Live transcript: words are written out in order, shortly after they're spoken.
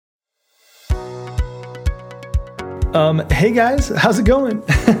Hey guys, how's it going?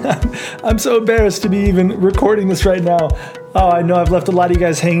 I'm so embarrassed to be even recording this right now. Oh, I know I've left a lot of you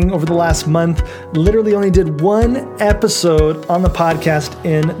guys hanging over the last month. Literally only did one episode on the podcast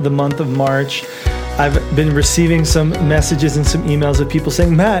in the month of March. I've been receiving some messages and some emails of people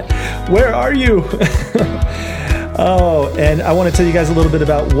saying, Matt, where are you? Oh, and I want to tell you guys a little bit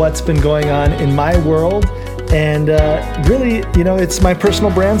about what's been going on in my world. And really, it's my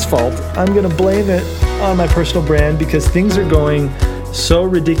personal brand's fault. I'm going to blame it on my personal brand because things are going so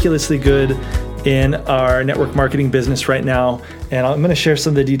ridiculously good in our network marketing business right now. And I'm going to share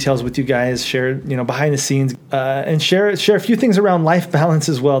some of the details with you guys, share, behind the scenes, and share a few things around life balance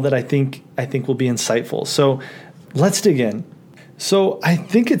as well that I think will be insightful. So let's dig in. So I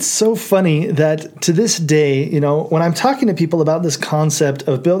think it's so funny that to this day, when I'm talking to people about this concept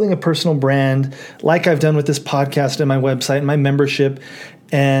of building a personal brand, like I've done with this podcast and my website and my membership,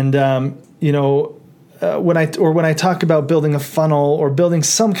 and when I talk about building a funnel or building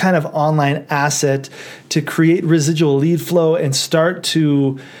some kind of online asset to create residual lead flow and start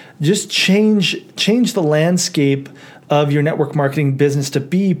to just change the landscape of your network marketing business to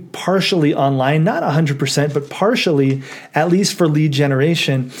be partially online, not 100%, but partially, at least for lead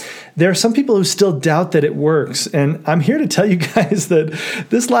generation. There are some people who still doubt that it works. And I'm here to tell you guys that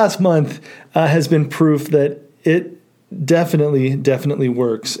this last month has been proof that it definitely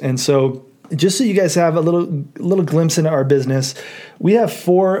works. And so just so you guys have a little glimpse into our business, we have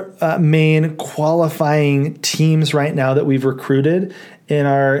 4 main qualifying teams right now that we've recruited in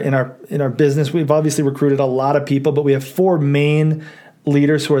our business. We've obviously recruited a lot of people, but we have 4 main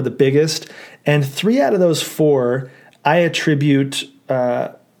leaders who are the biggest, and 3 out of those 4 I attribute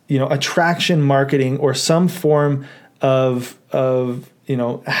attraction marketing or some form of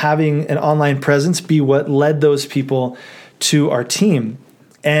having an online presence be what led those people to our team.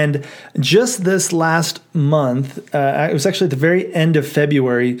 And just this last month, it was actually at the very end of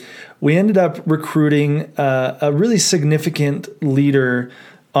February, we ended up recruiting a really significant leader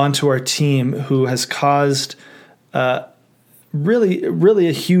onto our team who has caused really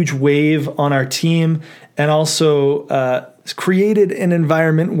a huge wave on our team, and also created an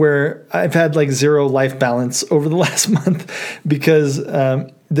environment where I've had like zero life balance over the last month because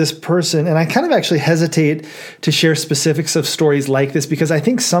this person, and I kind of actually hesitate to share specifics of stories like this because I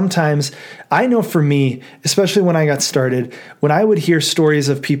think sometimes, I know for me, especially when I got started, when I would hear stories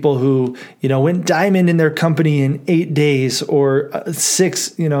of people who, went diamond in their company in 8 days or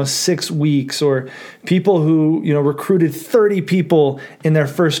 6 weeks, or people who, recruited 30 people in their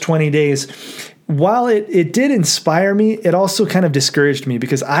first 20 days. While it did inspire me, it also kind of discouraged me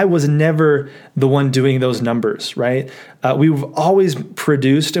because I was never the one doing those numbers, right? We've always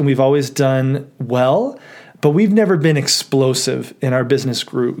produced and we've always done well, but we've never been explosive in our business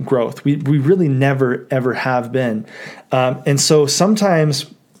growth. We really never, ever have been. And so sometimes,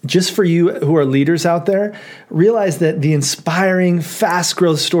 just for you who are leaders out there, realize that the inspiring, fast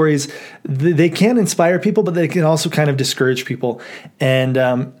growth stories, they can inspire people, but they can also kind of discourage people.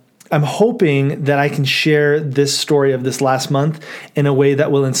 And I'm hoping that I can share this story of this last month in a way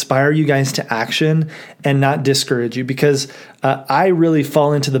that will inspire you guys to action and not discourage you, because I really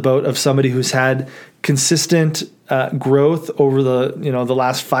fall into the boat of somebody who's had consistent growth over the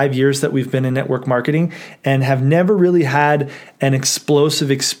last 5 years that we've been in network marketing and have never really had an explosive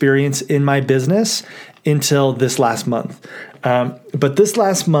experience in my business until this last month. But this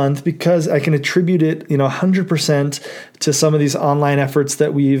last month, because I can attribute it, 100% to some of these online efforts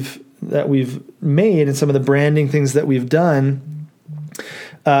that we've made and some of the branding things that we've done,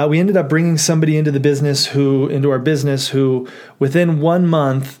 we ended up bringing somebody into our business who within 1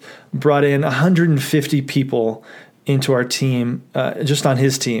 month brought in 150 people into our team, just on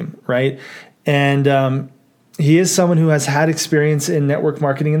his team, right? And he is someone who has had experience in network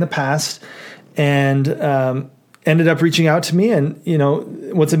marketing in the past, and ended up reaching out to me. And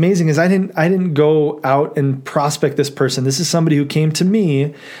what's amazing is I didn't go out and prospect this person. This is somebody who came to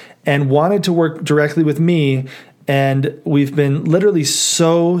me and wanted to work directly with me. And we've been literally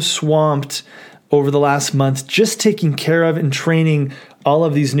so swamped over the last month, just taking care of and training all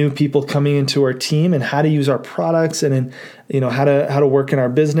of these new people coming into our team and how to use our products and how to work in our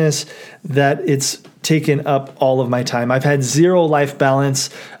business, that it's taken up all of my time. I've had zero life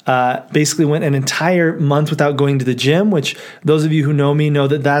balance. Basically went an entire month without going to the gym, which those of you who know me know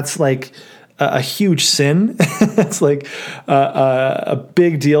that that's like a huge sin. It's like a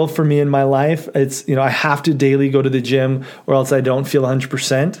big deal for me in my life. It's, I have to daily go to the gym or else I don't feel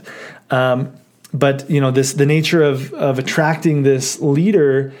 100%. But the nature of attracting this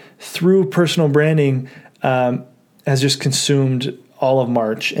leader through personal branding has just consumed all of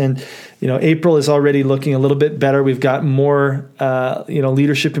March. And, April is already looking a little bit better. We've got more,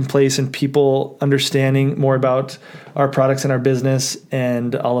 leadership in place and people understanding more about our products and our business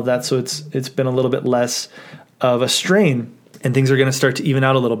and all of that. So it's been a little bit less of a strain, and things are going to start to even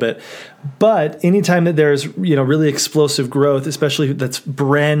out a little bit. But anytime that there's, really explosive growth, especially that's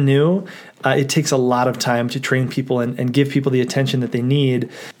brand new, it takes a lot of time to train people and give people the attention that they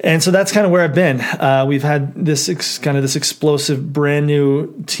need. And so that's kind of where I've been. We've had this explosive brand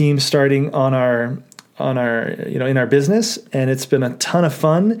new team starting on our in our business, and it's been a ton of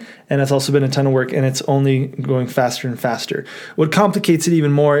fun, and it's also been a ton of work, and it's only going faster and faster. What complicates it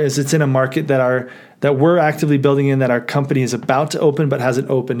even more is it's in a market that we're actively building in, that our company is about to open but hasn't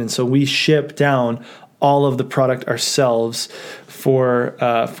opened, and so we ship down all of the product ourselves for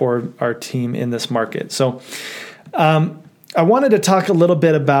our team in this market. So I wanted to talk a little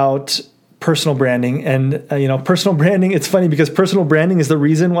bit about personal branding. And, personal branding, it's funny because personal branding is the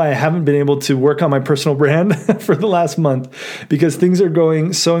reason why I haven't been able to work on my personal brand for the last month, because things are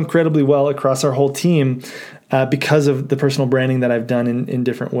going so incredibly well across our whole team because of the personal branding that I've done in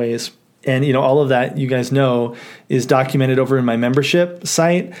different ways. And, all of that, you guys know, is documented over in my membership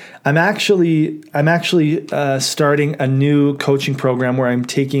site. I'm actually starting a new coaching program where I'm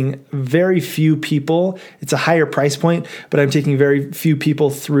taking very few people. It's a higher price point, but I'm taking very few people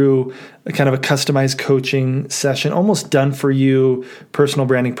through a kind of a customized coaching session, almost done for you personal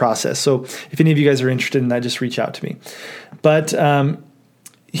branding process. So if any of you guys are interested in that, just reach out to me. But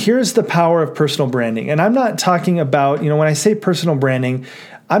here's the power of personal branding. And I'm not talking about, when I say personal branding,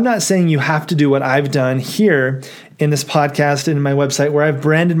 I'm not saying you have to do what I've done here in this podcast and in my website, where I've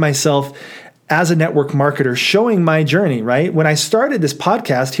branded myself as a network marketer, showing my journey, right? When I started this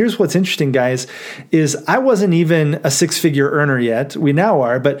podcast, here's what's interesting, guys, is I wasn't even a six-figure earner yet. We now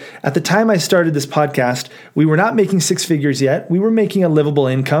are, but at the time I started this podcast, we were not making six figures yet. We were making a livable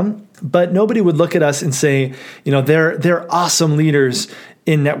income, but nobody would look at us and say, they're awesome leaders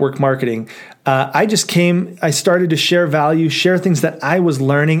in network marketing. I started to share value, share things that I was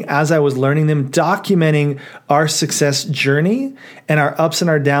learning as I was learning them, documenting our success journey and our ups and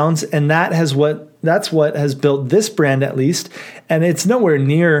our downs. And that's what has built this brand, at least. And it's nowhere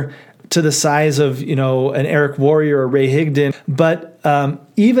near to the size of, an Eric Warrior or Ray Higdon. But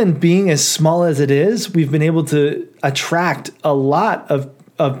even being as small as it is, we've been able to attract a lot of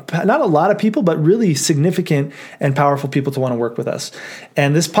not a lot of people, but really significant and powerful people to want to work with us.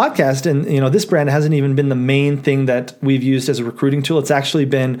 And this podcast and, this brand hasn't even been the main thing that we've used as a recruiting tool. It's actually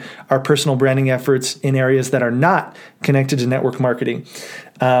been our personal branding efforts in areas that are not connected to network marketing,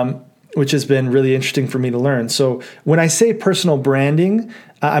 which has been really interesting for me to learn. So when I say personal branding,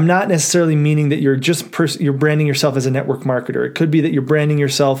 I'm not necessarily meaning that you're just you're branding yourself as a network marketer. It could be that you're branding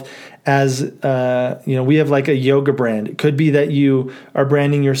yourself as, we have like a yoga brand. It could be that you are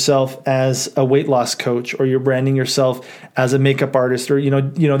branding yourself as a weight loss coach, or you're branding yourself as a makeup artist, or,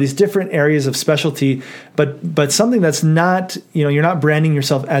 these different areas of specialty, but something that's not, you're not branding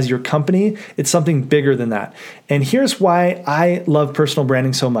yourself as your company. It's something bigger than that. And here's why I love personal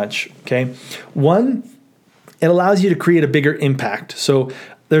branding so much. Okay. One, it allows you to create a bigger impact. So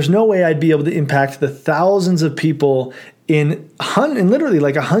there's no way I'd be able to impact the thousands of people in literally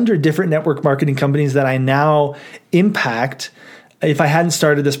like 100 different network marketing companies that I now impact if I hadn't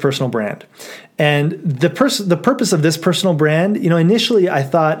started this personal brand. And the purpose of this personal brand, initially I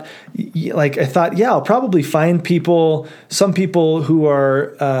thought, I'll probably find some people who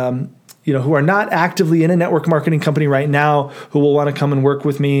are, who are not actively in a network marketing company right now, who will want to come and work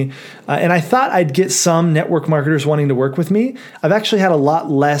with me. And I thought I'd get some network marketers wanting to work with me. I've actually had a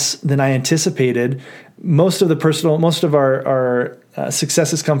lot less than I anticipated. Most of our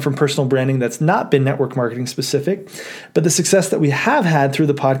successes come from personal branding that's not been network marketing specific, but the success that we have had through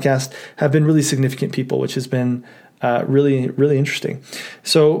the podcast have been really significant people, which has been really, really interesting.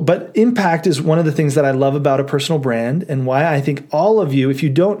 So, but impact is one of the things that I love about a personal brand, and why I think all of you, if you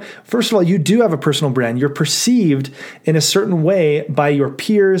don't, first of all, you do have a personal brand. You're perceived in a certain way by your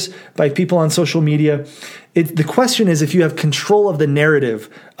peers, by people on social media. The question is if you have control of the narrative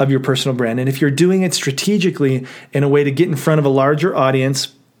of your personal brand, and if you're doing it strategically in a way to get in front of a larger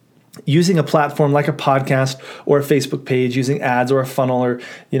audience, using a platform like a podcast or a Facebook page, using ads or a funnel, or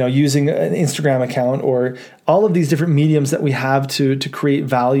using an Instagram account, or all of these different mediums that we have to create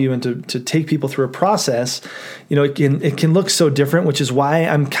value and to take people through a process. It can look so different, which is why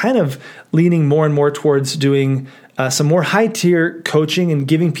I'm kind of leaning more and more towards doing some more high tier coaching and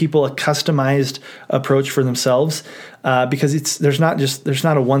giving people a customized approach for themselves, because there's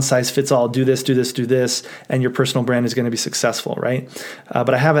not a one size fits all. Do this, and your personal brand is going to be successful, right?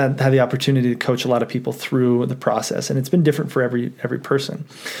 But I have had the opportunity to coach a lot of people through the process, and it's been different for every person.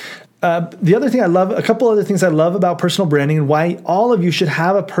 The other thing a couple other things I love about personal branding and why all of you should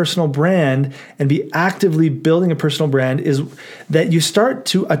have a personal brand and be actively building a personal brand is that you start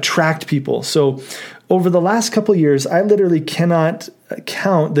to attract people. So over the last couple of years, I literally cannot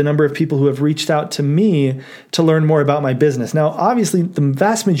count the number of people who have reached out to me to learn more about my business. Now, obviously, the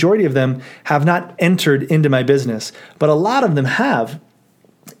vast majority of them have not entered into my business, but a lot of them have.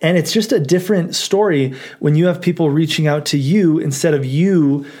 And it's just a different story when you have people reaching out to you instead of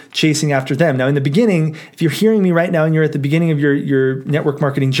you chasing after them. Now, in the beginning, if you're hearing me right now and you're at the beginning of your network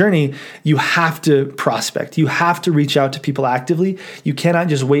marketing journey, you have to prospect. You have to reach out to people actively. You cannot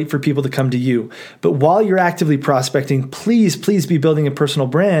just wait for people to come to you. But while you're actively prospecting, please be building a personal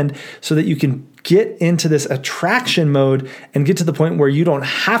brand so that you can get into this attraction mode and get to the point where you don't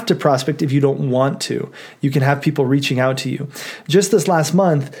have to prospect if you don't want to. You can have people reaching out to you. Just this last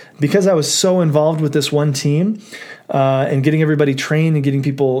month, because I was so involved with this one team and getting everybody trained and getting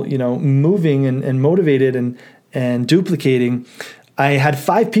people, moving and motivated and duplicating, I had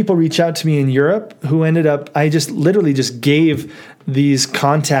 5 people reach out to me in Europe who ended up, I just literally just gave these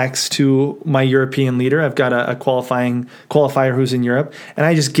contacts to my European leader. I've got a qualifier who's in Europe, and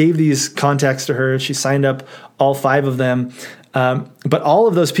I just gave these contacts to her. She signed up all 5 of them. But all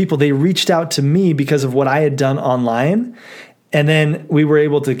of those people, they reached out to me because of what I had done online. And then we were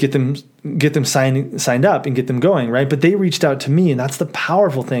able to get them signed up and get them going, right? But they reached out to me, and that's the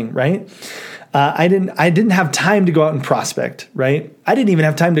powerful thing, right? I didn't have time to go out and prospect, right? I didn't even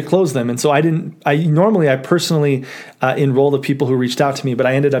have time to close them. And so I personally enroll the people who reached out to me, but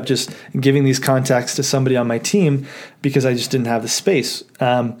I ended up just giving these contacts to somebody on my team because I just didn't have the space.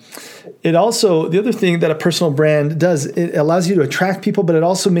 The other thing that a personal brand does, it allows you to attract people, but it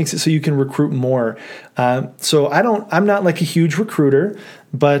also makes it so you can recruit more. So I'm not like a huge recruiter,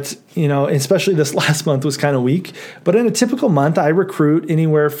 but especially this last month was kind of weak. But in a typical month, I recruit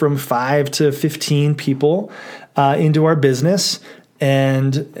anywhere from 5 to 15 people into our business,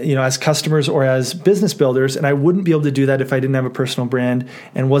 and as customers or as business builders. And I wouldn't be able to do that if I didn't have a personal brand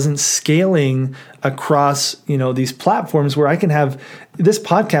and wasn't scaling across these platforms where I can have this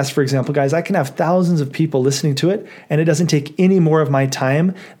podcast, for example, guys. I can have thousands of people listening to it, and it doesn't take any more of my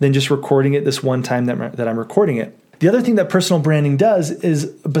time than just recording it this one time that I'm recording it. The other thing that personal branding does is,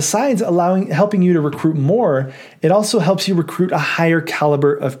 besides helping you to recruit more, it also helps you recruit a higher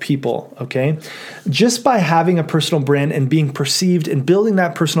caliber of people, okay? Just by having a personal brand and being perceived and building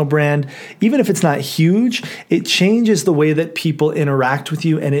that personal brand, even if it's not huge, it changes the way that people interact with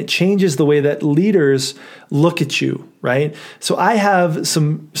you, and it changes the way that leaders look at you, right? So I have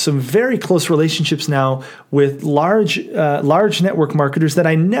some very close relationships now with large network marketers that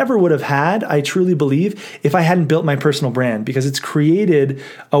I never would have had, I truly believe, if I hadn't built my personal brand, because it's created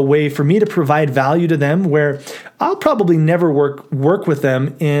a way for me to provide value to them where I'll probably never work with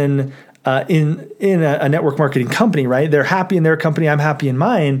them in a network marketing company, right? They're happy in their company, I'm happy in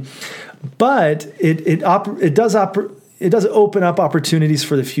mine, but it does open up opportunities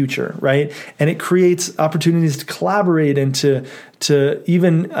for the future, right? And it creates opportunities to collaborate and to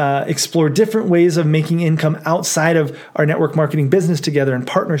even explore different ways of making income outside of our network marketing business together, and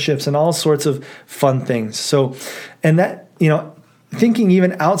partnerships and all sorts of fun things. So, and that, thinking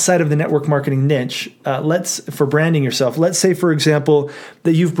even outside of the network marketing niche, for branding yourself, let's say, for example,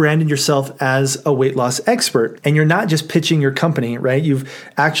 that you've branded yourself as a weight loss expert, and you're not just pitching your company, right? You're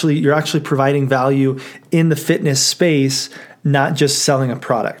actually providing value in the fitness space, not just selling a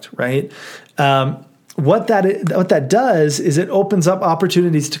product, right? What that does is it opens up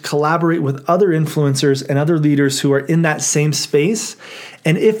opportunities to collaborate with other influencers and other leaders who are in that same space.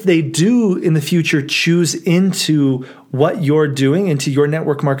 And if they do in the future choose into what you're doing, into your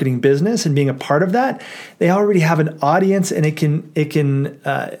network marketing business and being a part of that, they already have an audience, and it can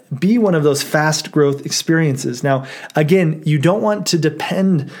be one of those fast growth experiences. Now, again, you don't want to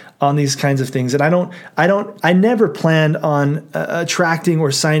depend on these kinds of things. And I never planned on attracting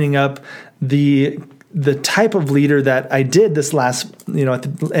or signing up the type of leader that I did this last, at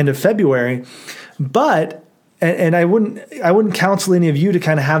the end of February, but and I wouldn't counsel any of you to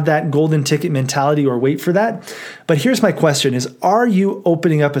kind of have that golden ticket mentality or wait for that. But here's my question: are you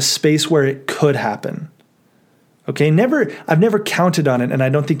opening up a space where it could happen? Okay, I've never counted on it, and I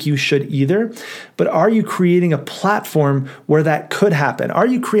don't think you should either. But are you creating a platform where that could happen? Are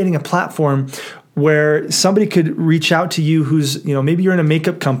you creating a platform where somebody could reach out to you who's, maybe you're in a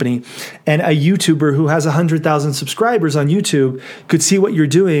makeup company, and a YouTuber who has 100,000 subscribers on YouTube could see what you're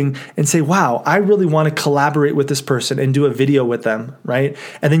doing and say, wow, I really want to collaborate with this person and do a video with them, right?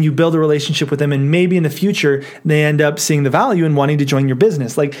 And then you build a relationship with them, and maybe in the future, they end up seeing the value and wanting to join your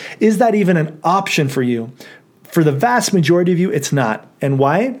business. Like, is that even an option for you? For the vast majority of you, it's not. And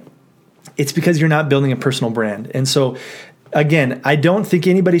why? It's because you're not building a personal brand. And so, again, I don't think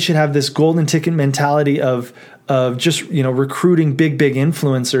anybody should have this golden ticket mentality of just, recruiting big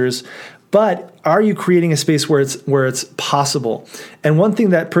influencers. But are you creating a space where it's possible? And one thing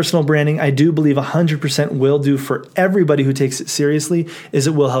that personal branding, I do believe 100% will do for everybody who takes it seriously, is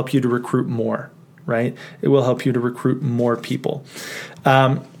it will help you to recruit more, right? It will help you to recruit more people.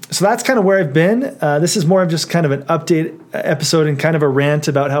 So that's kind of where I've been. This is more of just kind of an update episode and kind of a rant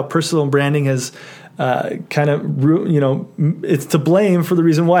about how personal branding has it's to blame for the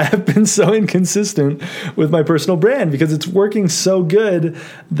reason why I've been so inconsistent with my personal brand, because it's working so good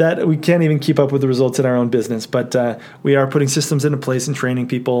that we can't even keep up with the results in our own business. But we are putting systems into place and training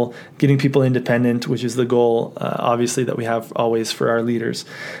people, getting people independent, which is the goal, obviously, that we have always for our leaders.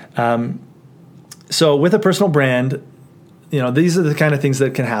 So with a personal brand, these are the kind of things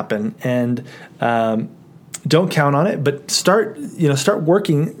that can happen, and don't count on it, but start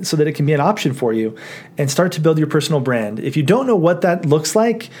working so that it can be an option for you, and start to build your personal brand. If you don't know what that looks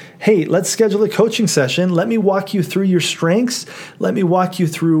like, hey, let's schedule a coaching session. Let me walk you through your strengths. Let me walk you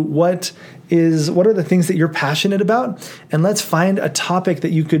through what are the things that you're passionate about, and let's find a topic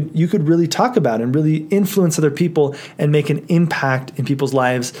that you could really talk about and really influence other people and make an impact in people's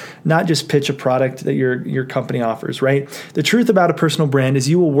lives, not just pitch a product that your company offers, right? The truth about a personal brand is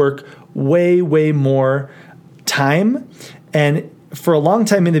you will work way more time, and for a long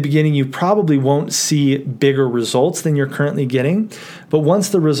time in the beginning, you probably won't see bigger results than you're currently getting. But once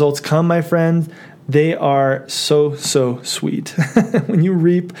the results come, my friend, they are so sweet. When you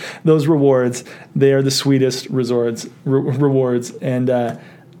reap those rewards, they are the sweetest rewards. And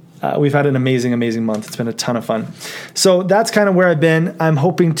we've had an amazing month. It's been a ton of fun. So that's kind of where I've been. I'm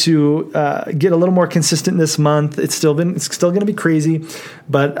hoping to get a little more consistent this month. It's still going to be crazy,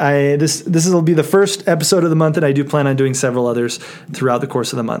 but this will be the first episode of the month, and I do plan on doing several others throughout the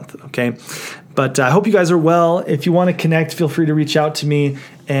course of the month. Okay. But I hope you guys are well. If you want to connect, feel free to reach out to me.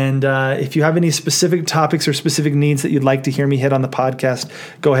 And if you have any specific topics or specific needs that you'd like to hear me hit on the podcast,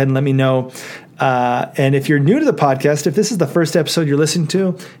 go ahead and let me know. And if you're new to the podcast, if this is the first episode you're listening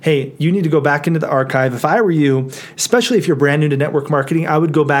to, hey, you need to go back into the archive. If I were you, especially if you're brand new to network marketing, I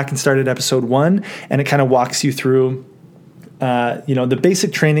would go back and start at episode 1, and it kind of walks you through the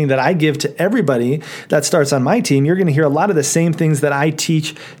basic training that I give to everybody that starts on my team. You're going to hear a lot of the same things that I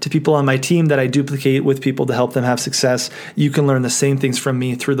teach to people on my team that I duplicate with people to help them have success. You can learn the same things from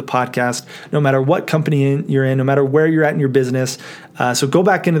me through the podcast, no matter what company you're in, no matter where you're at in your business. So go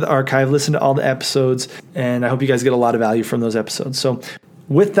back into the archive, listen to all the episodes, and I hope you guys get a lot of value from those episodes. So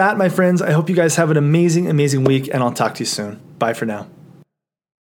with that, my friends, I hope you guys have an amazing week, and I'll talk to you soon. Bye for now.